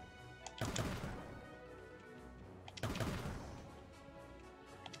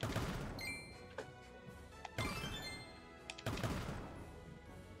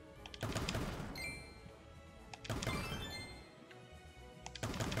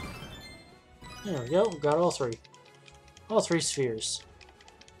 There we go, got all 3. All 3 spheres.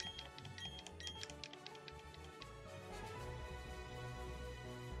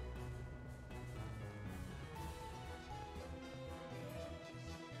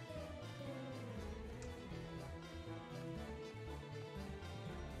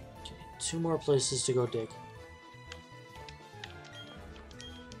 2 more places to go dig.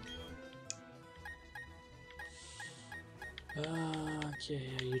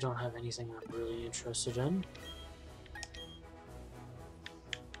 Okay, you don't have anything I'm really interested in.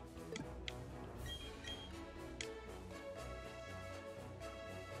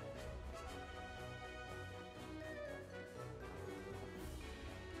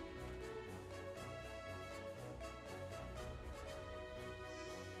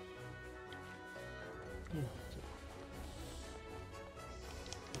 Yeah.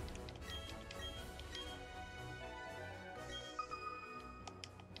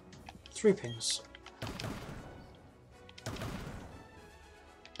 3 pings.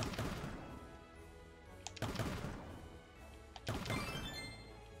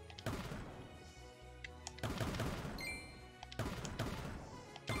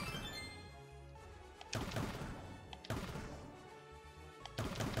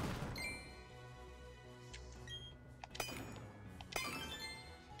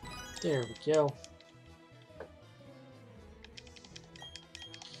 There we go.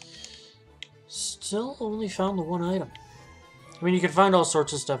 Still only found the 1 item. I mean, you can find all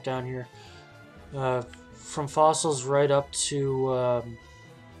sorts of stuff down here. From fossils right up to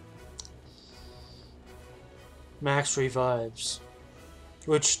max revives.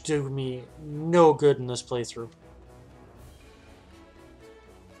 Which do me no good in this playthrough.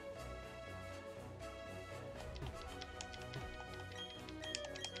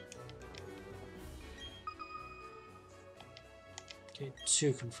 Okay,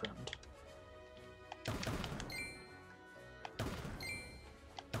 2 confirmed.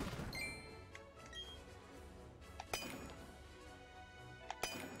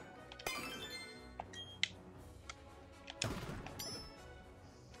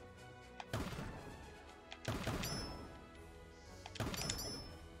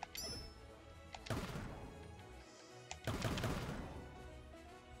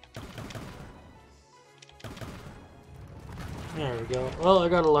 There we go. Well, I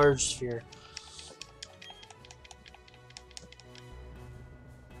got a large sphere.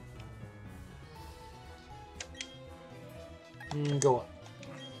 Go up.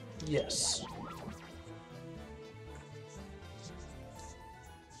 Yes.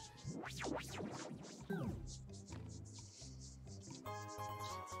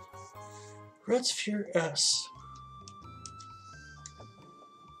 Red sphere S.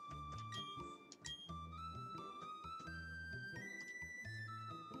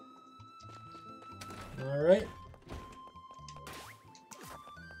 Alright.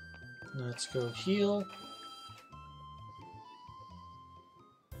 Let's go heal.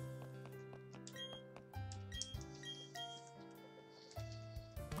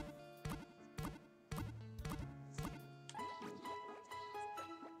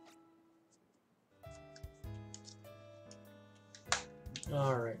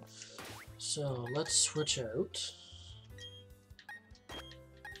 Alright. So let's switch out.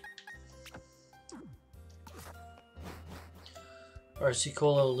 RC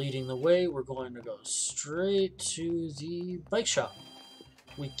Cola leading the way. We're going to go straight to the bike shop.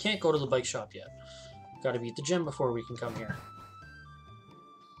 We can't go to the bike shop yet. Gotta beat the gym before we can come here.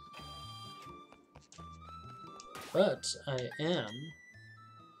 But I am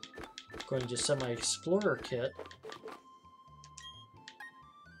going to set my Explorer kit.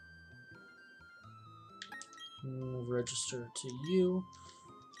 Register to you.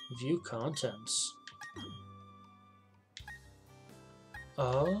 View contents.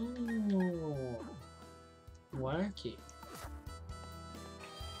 Oh, wacky.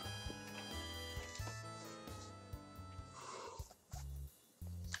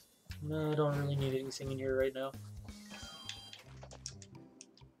 No, I don't really need anything in here right now.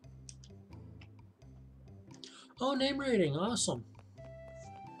 Oh, name rating, awesome.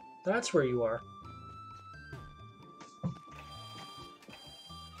 That's where you are.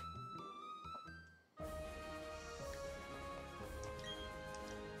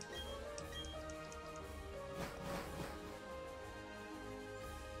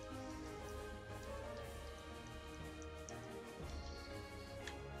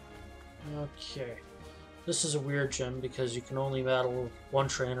 Okay, this is a weird gym because you can only battle 1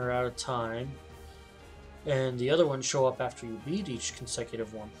 trainer at a time, and the other ones show up after you beat each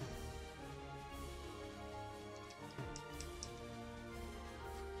consecutive one.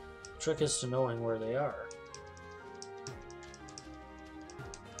 The trick is to knowing where they are.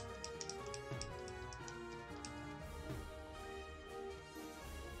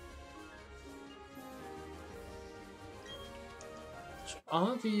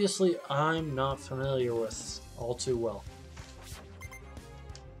 Obviously, I'm not familiar with all too well.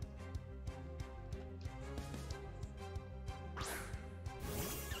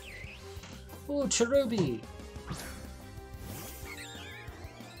 Ooh, Cherubi!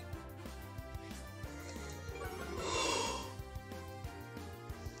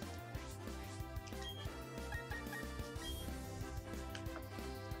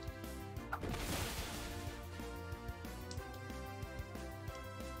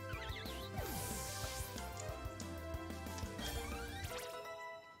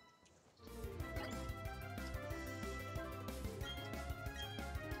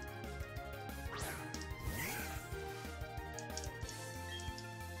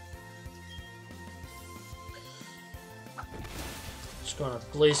 Just gonna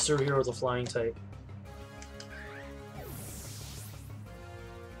blaze through here with a flying type.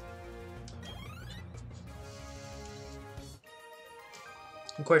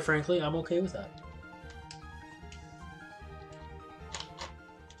 And quite frankly, I'm okay with that.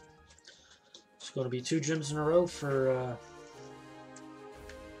 It's going to be 2 gyms in a row for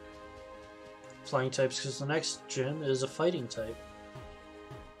flying types, because the next gym is a fighting type.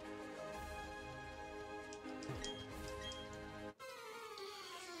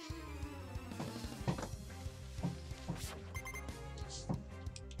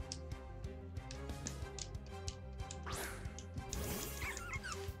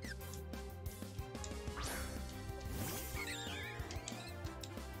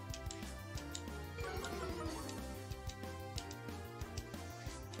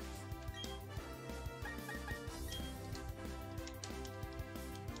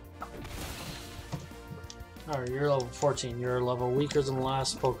 Alright, you're level 14. You're a level weaker than the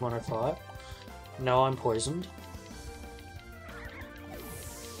last Pokemon I fought. Now I'm poisoned.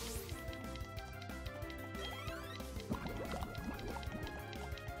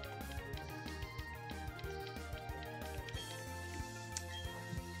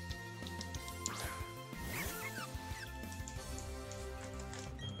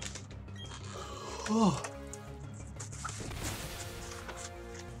 Oh.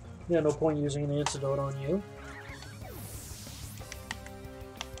 Yeah, no point using an antidote on you.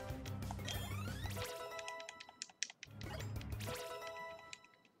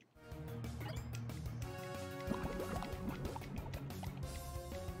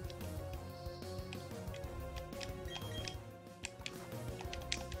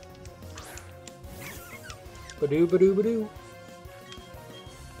 Badoo, badoo, badoo.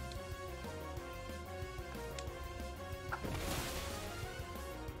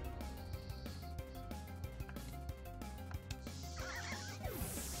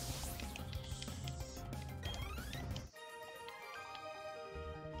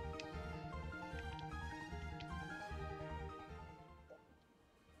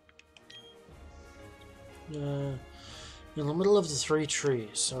 In the middle of the 3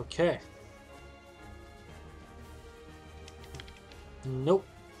 trees. Okay. Nope.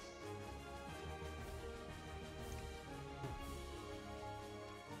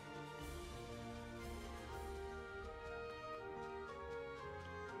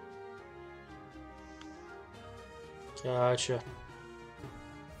 Gotcha.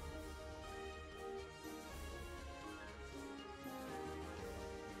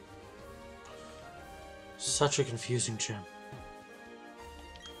 Such a confusing gym.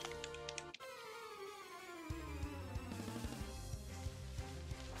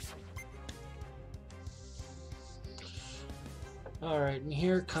 Alright, and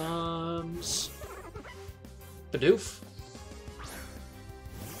here comes Bidoof.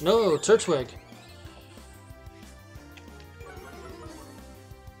 No, Turtwig.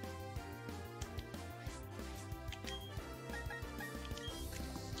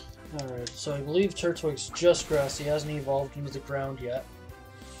 Alright, so I believe Turtwig's just grass. He hasn't evolved into the ground yet.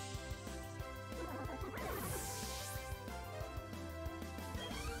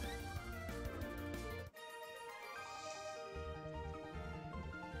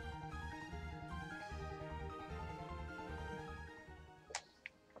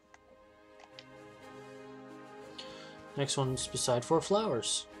 Next one's beside 4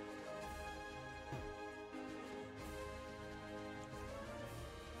 flowers.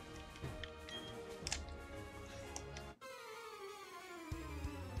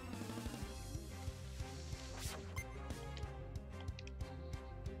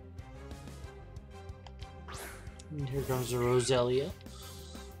 And here comes the Roselia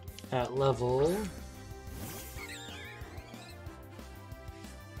at level...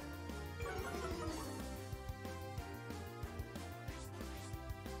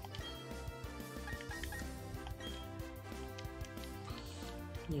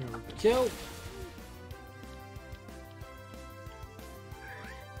 There we go.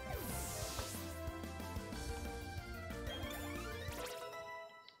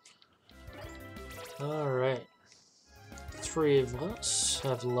 Alright. 3 of us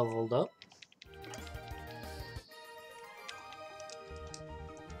have leveled up.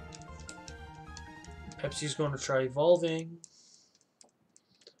 Pepsi's going to try evolving.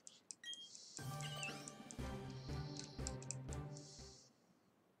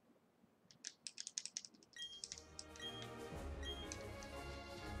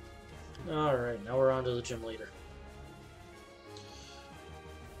 Alright, now we're on to the gym leader.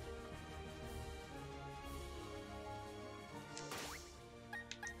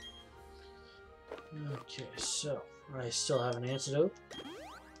 Okay, so I still have an antidote.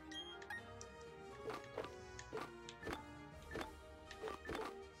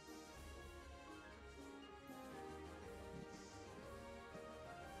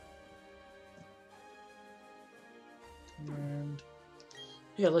 And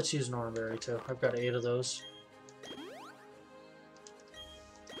yeah, let's use Norberry too. I've got 8 of those.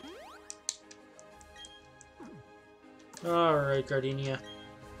 Alright, Gardenia.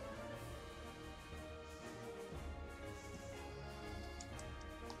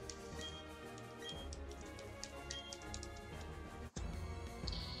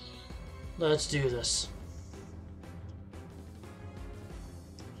 Let's do this.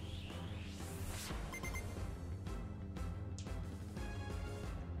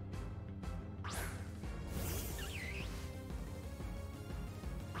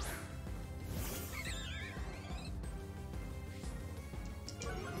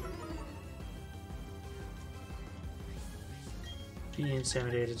 Be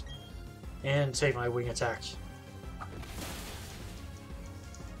intimidated. And take my wing attack.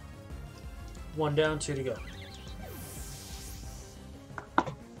 1 down, 2 to go.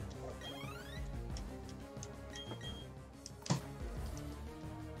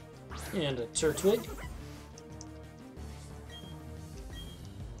 And a Turtwig.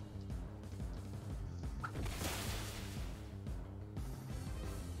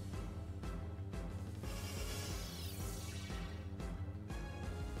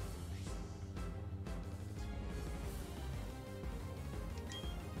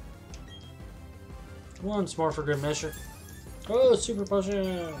 Once more for good measure. Oh, super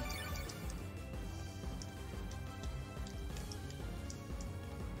potion!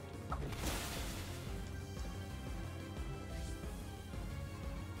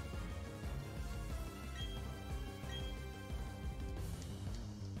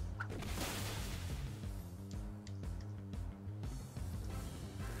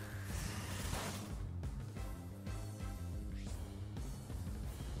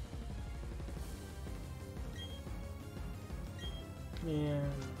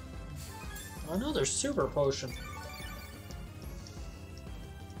 And another super potion.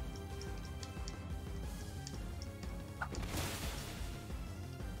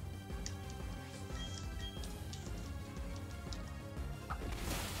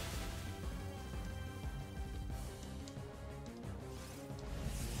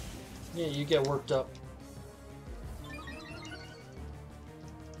 Yeah, you get worked up.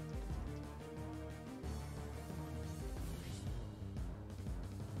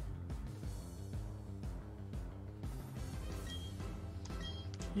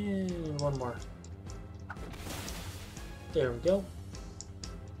 And 1 more. There we go.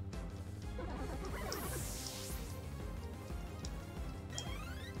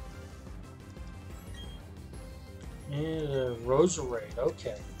 And a Roserade,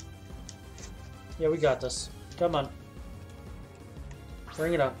 okay. Yeah, we got this. Come on.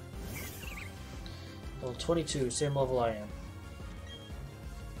 Bring it up. Level 22, same level I am.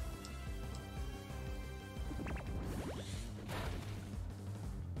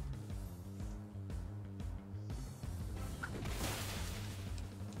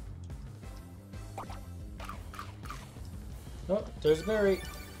 Oh, there's a berry.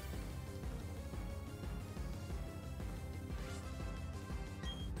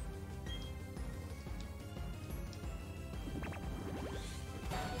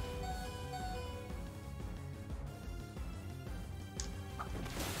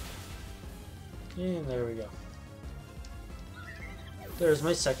 And there we go. There's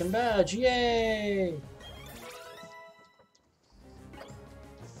my second badge. Yay!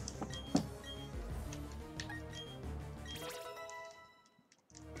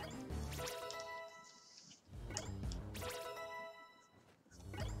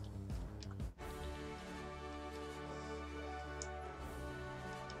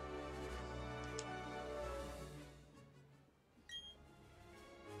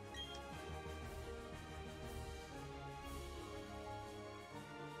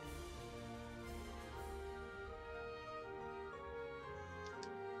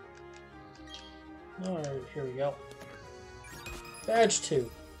 Alright, here we go. Badge 2.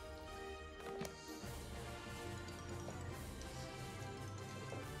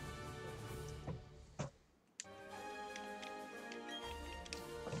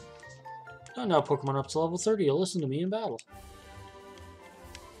 Oh, now Pokemon up to level 30. You'll listen to me in battle.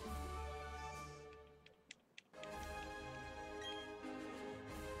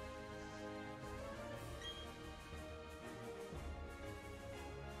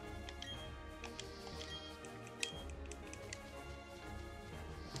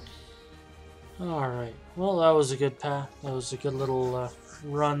 Alright, well that was a good path. That was a good little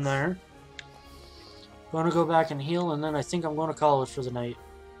run there. Going to go back and heal, and then I think I'm going to call it for the night.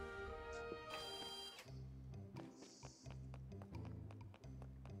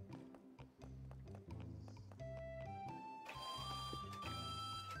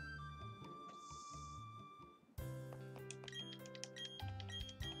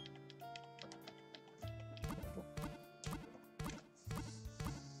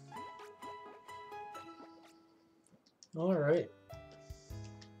 Alright.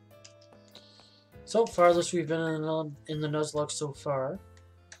 So farthest we've been in the Nuzlocke so far.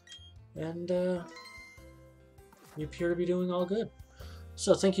 And we appear to be doing all good.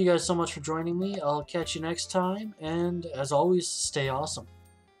 So thank you guys so much for joining me. I'll catch you next time. And as always, stay awesome.